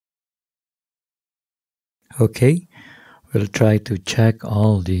Okay, we'll try to check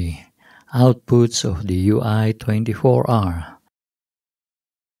all the outputs of the ui24r.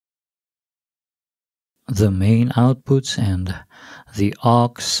 The main outputs and the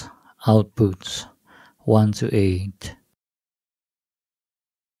aux outputs 1 to 8.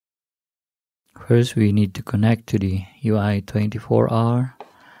 First, we need to connect to the ui24r.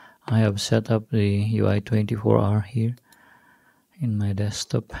 I have set up the ui24r here in my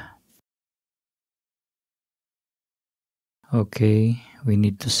desktop. Okay, we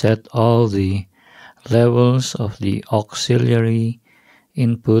need to set all the levels of the auxiliary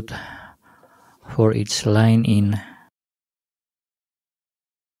input for each line in.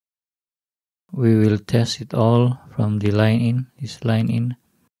 We will test it all from the line in, this line in.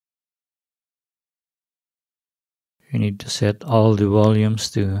 We need to set all the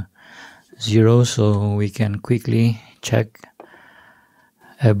volumes to 0 so we can quickly check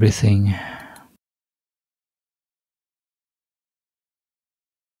everything.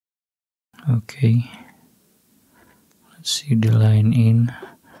 Okay, let's see the line in.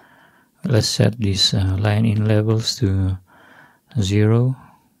 Let's set these line in levels to 0.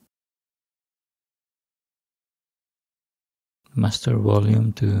 Master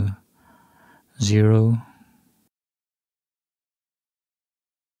volume to 0.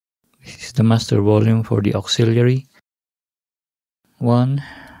 This is the master volume for the auxiliary 1.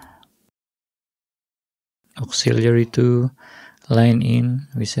 Auxiliary 2, line in,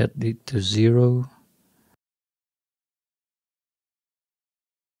 we set it to 0.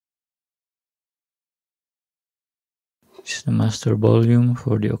 This is the master volume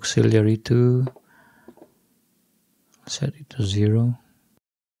for the auxiliary 2. Set it to 0.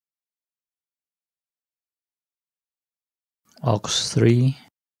 Aux 3.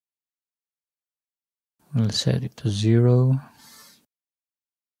 We'll set it to 0.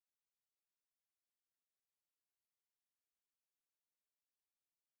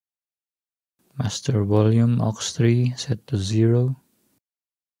 Master volume aux 3 set to 0.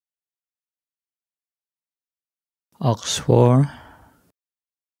 Aux 4.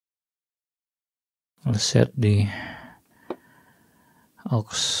 We'll set the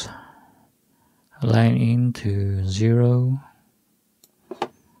aux line in to 0.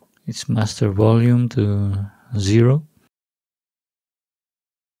 Its master volume to 0.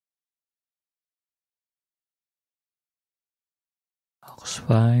 Aux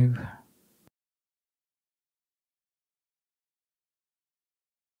 5.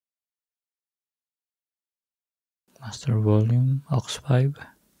 Master volume aux 5.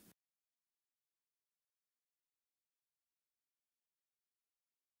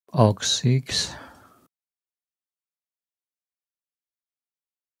 Aux 6.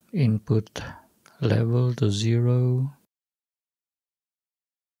 Input level to 0.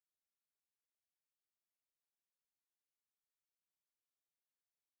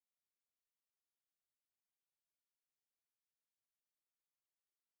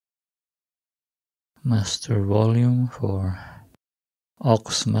 Master volume for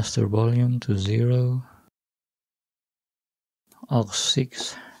aux master volume to 0. Aux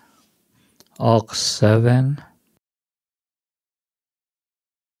 6. Aux 7.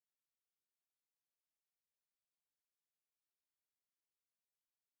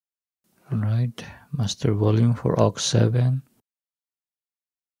 Alright, master volume for aux 7.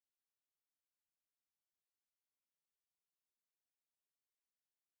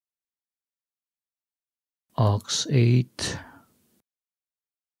 Aux 8.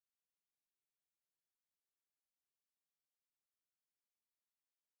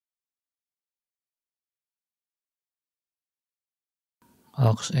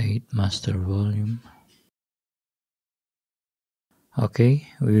 Aux 8 master volume. Okay,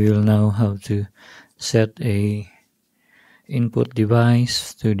 we will now have to set a input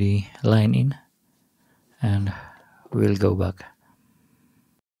device to the line in and we'll go back.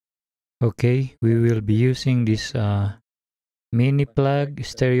 Okay, we will be using this mini plug,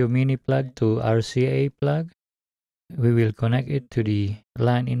 stereo mini plug to RCA plug. We will connect it to the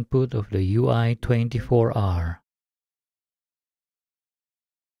line input of the ui24r.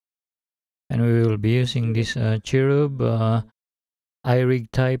 And we will be using this Cherub iRig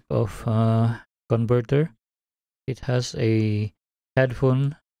type of converter. It has a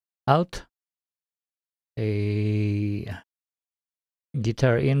headphone out, a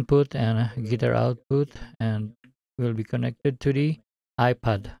guitar input and a guitar output, and will be connected to the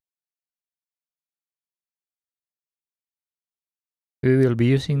iPad. We will be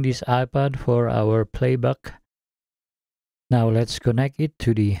using this iPad for our playback. Now let's connect it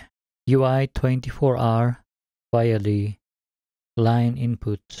to the ui24r via the line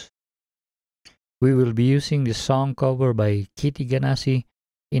inputs. We will be using the song cover by Kitty Ganasi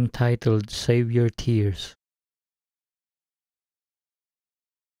entitled Save Your Tears.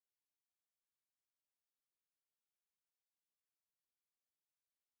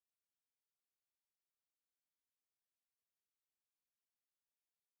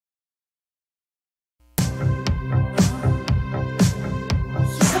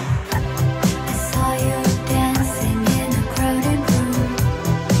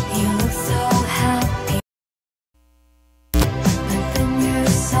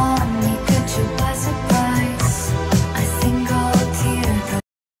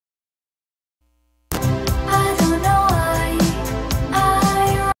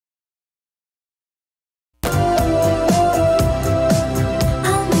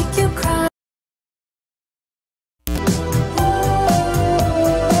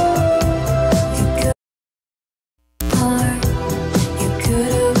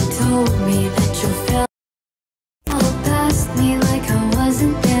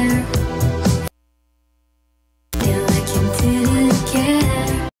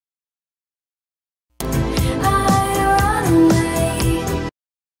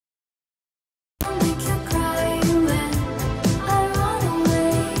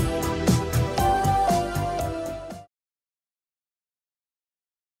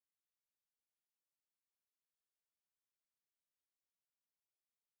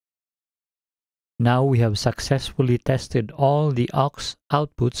 Now we have successfully tested all the aux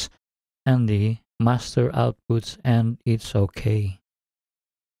outputs and the master outputs, and it's okay.